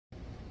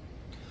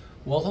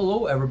Well,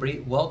 hello everybody.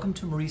 Welcome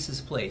to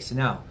Maurice's Place.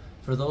 Now,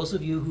 for those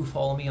of you who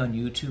follow me on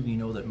YouTube, you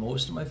know that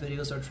most of my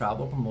videos are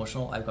travel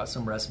promotional. I've got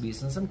some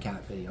recipes and some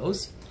cat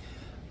videos.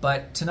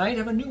 But tonight I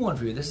have a new one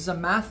for you. This is a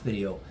math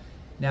video.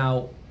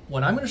 Now,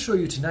 what I'm going to show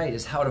you tonight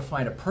is how to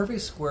find a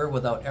perfect square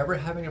without ever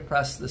having to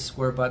press the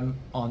square button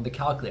on the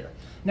calculator.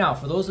 Now,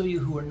 for those of you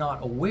who are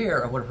not aware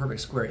of what a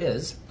perfect square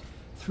is,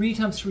 3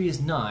 times 3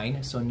 is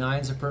 9, so 9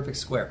 is a perfect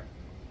square.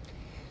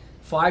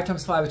 5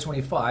 times 5 is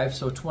 25,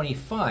 so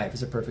 25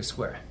 is a perfect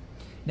square.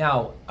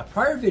 Now, a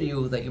prior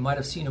video that you might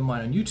have seen of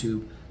mine on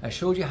YouTube, I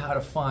showed you how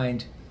to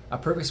find a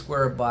perfect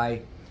square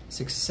by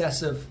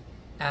successive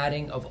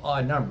adding of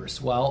odd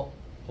numbers. Well,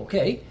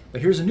 okay,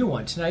 but here's a new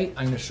one. Tonight,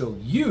 I'm going to show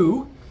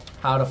you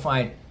how to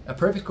find a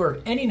perfect square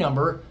of any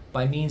number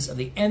by means of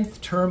the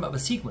nth term of a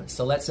sequence.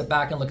 So let's sit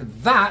back and look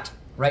at that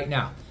right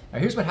now. Now,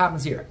 here's what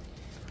happens here.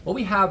 What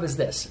we have is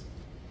this.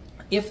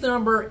 If the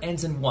number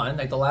ends in 1,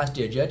 like the last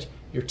digit,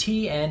 your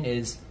Tn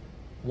is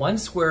 1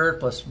 squared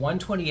plus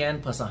 120n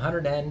plus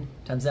 100n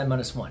times n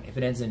minus 1. If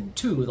it ends in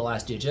 2, the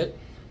last digit,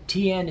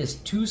 Tn is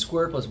 2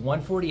 squared plus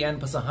 140n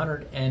plus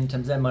 100n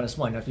times n minus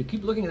 1. Now, if you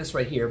keep looking at this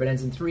right here, if it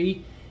ends in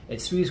 3,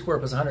 it's 3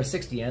 squared plus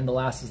 160n. The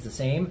last is the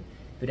same.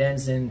 If it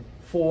ends in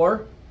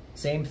 4,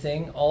 same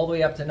thing, all the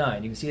way up to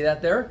 9. You can see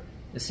that there?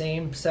 The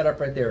same setup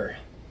right there.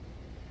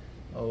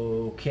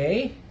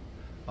 Okay.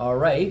 All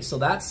right, so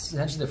that's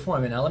essentially the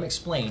formula. Now, let me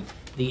explain.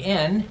 The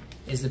n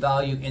is the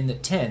value in the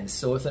tens.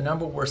 So if the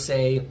number were,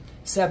 say,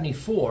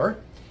 74,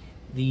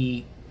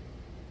 the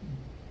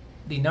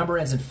number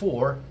ends in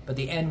 4, but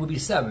the n would be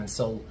 7.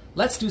 So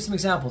let's do some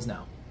examples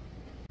now.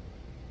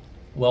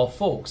 Well,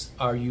 folks,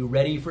 are you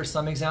ready for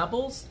some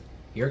examples?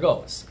 Here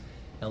goes.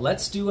 Now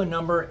let's do a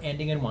number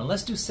ending in 1.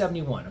 Let's do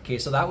 71. Okay,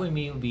 so that would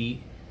mean it would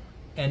be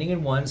ending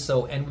in 1,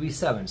 so n would be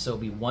 7. So it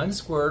would be 1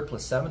 squared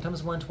plus 7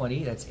 times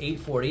 120, that's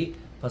 840,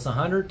 plus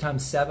 100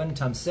 times 7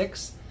 times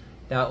 6,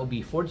 that would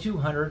be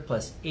 4200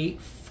 plus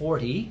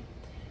 840.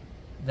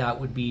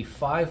 That would be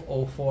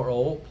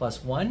 5040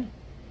 plus 1,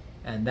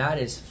 and that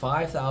is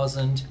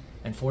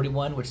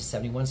 5041, which is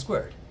 71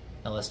 squared.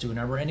 Now let's do a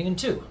number ending in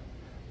 2.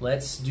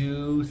 Let's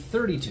do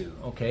 32.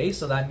 Okay,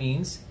 so that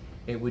means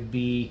it would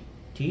be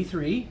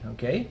T3,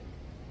 okay?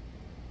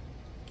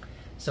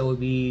 So it would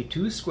be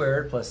 2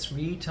 squared plus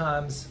 3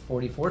 times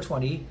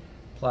 4420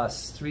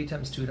 plus 3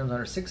 times 2 times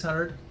 100,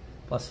 600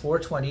 plus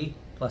 420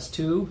 plus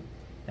 2,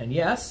 and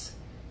yes,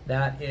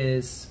 that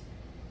is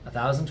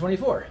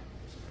 1024.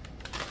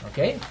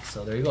 Okay,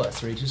 so there you go, that's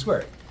 32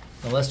 squared.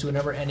 Now let's do a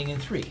number ending in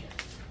 3.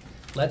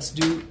 Let's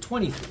do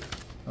 23.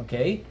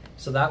 Okay,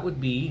 so that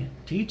would be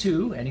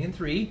T2 ending in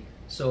 3.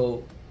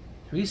 So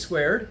 3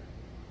 squared,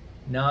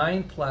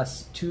 9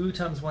 plus 2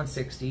 times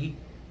 160,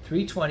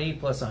 320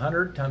 plus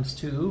 100 times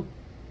 2.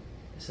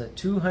 So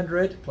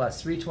 200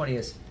 plus 320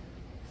 is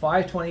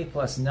 520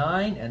 plus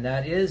 9, and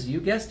that is, you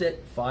guessed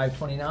it,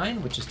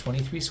 529, which is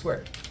 23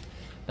 squared.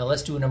 Now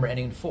let's do a number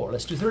ending in 4.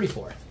 Let's do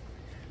 34.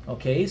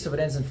 Okay, so if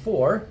it ends in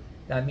 4,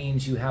 that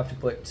means you have to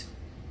put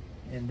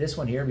in this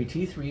one here, be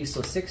T3,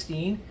 so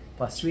 16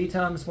 plus 3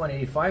 times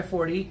 180,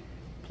 540,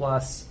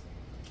 plus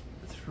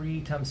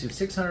 3 times 2,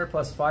 600,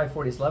 plus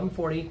 540 is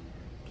 1140,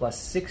 plus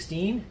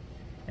 16,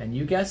 and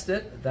you guessed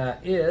it,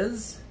 that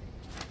is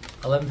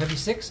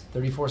 1156,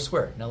 34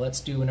 squared. Now let's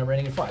do a number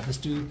ending in 5. Let's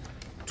do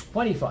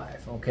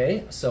 25,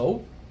 okay?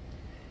 So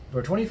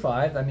for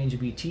 25, that means you'd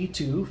be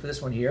T2 for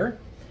this one here,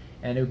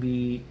 and it would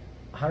be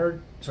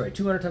 200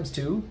 times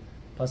 2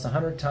 plus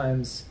 100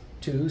 times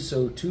 2,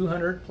 so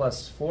 200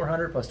 plus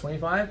 400 plus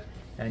 25,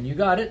 and you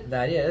got it,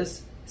 that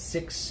is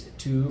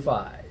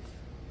 625.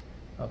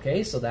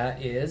 Okay, so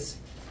that is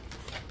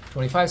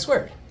 25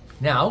 squared.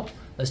 Now,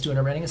 let's do a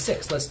number ending in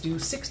 6. Let's do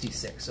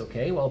 66,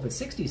 okay? Well, if it's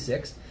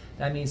 66,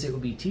 that means it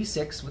would be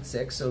T6 with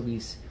 6, so it would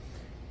be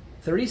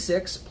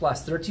 36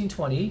 plus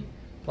 1320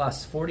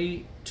 plus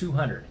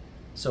 4200.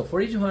 So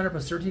 4200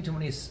 plus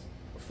 1320 is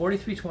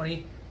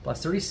 4320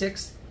 plus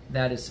 36,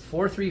 that is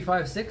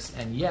 4356,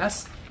 and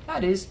yes,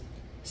 that is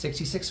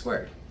 66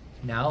 squared.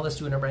 Now let's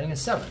do a number ending in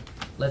 7.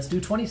 Let's do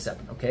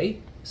 27,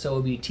 okay? So it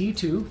would be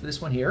T2 for this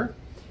one here,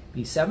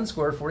 be 7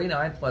 squared,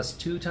 49, plus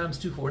 2 times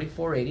 240,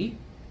 480,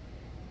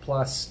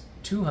 plus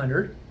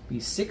 200,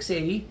 be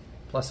 680,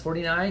 plus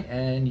 49,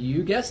 and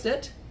you guessed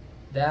it,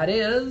 that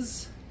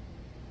is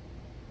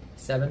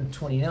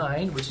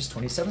 729, which is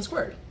 27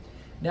 squared.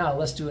 Now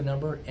let's do a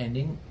number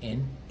ending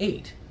in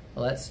 8.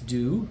 Let's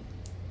do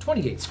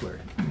 28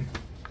 squared.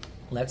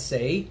 Let's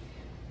say,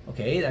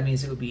 okay, that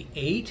means it would be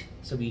 8,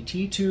 so it would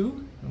be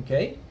T2,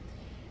 okay?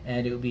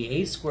 And it would be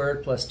 8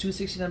 squared plus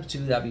 260 times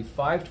 2, that would be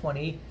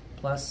 520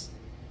 plus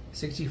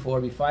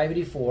 64, would be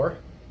 584,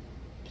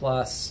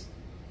 plus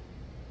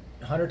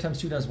 100 times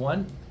 2 times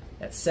 1,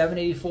 that's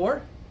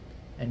 784.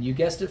 And you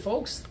guessed it,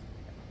 folks,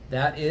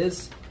 that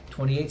is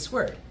 28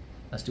 squared.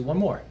 Let's do one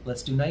more.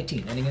 Let's do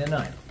 19, ending in a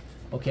 9.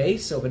 Okay,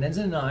 so if it ends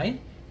in a 9,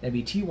 that'd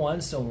be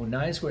T1, so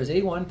 9 squared is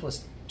 81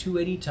 plus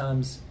 280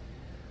 times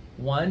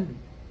 1,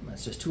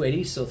 that's just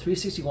 280, so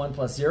 361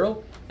 plus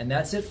 0, and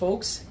that's it,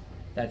 folks.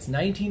 That's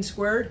 19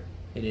 squared.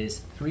 It is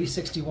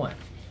 361.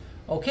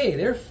 Okay,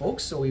 there,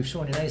 folks. So we've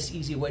shown a nice,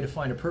 easy way to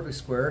find a perfect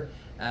square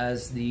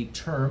as the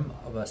term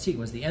of a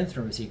sequence, the nth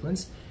term of a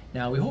sequence.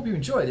 Now, we hope you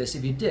enjoy this.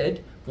 If you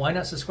did, why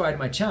not subscribe to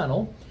my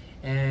channel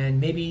and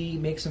maybe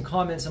make some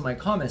comments in my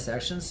comment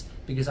sections,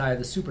 because I have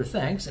the super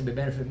thanks and would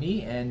benefit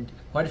me and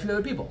quite a few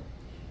other people.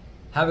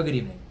 Have a good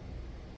evening.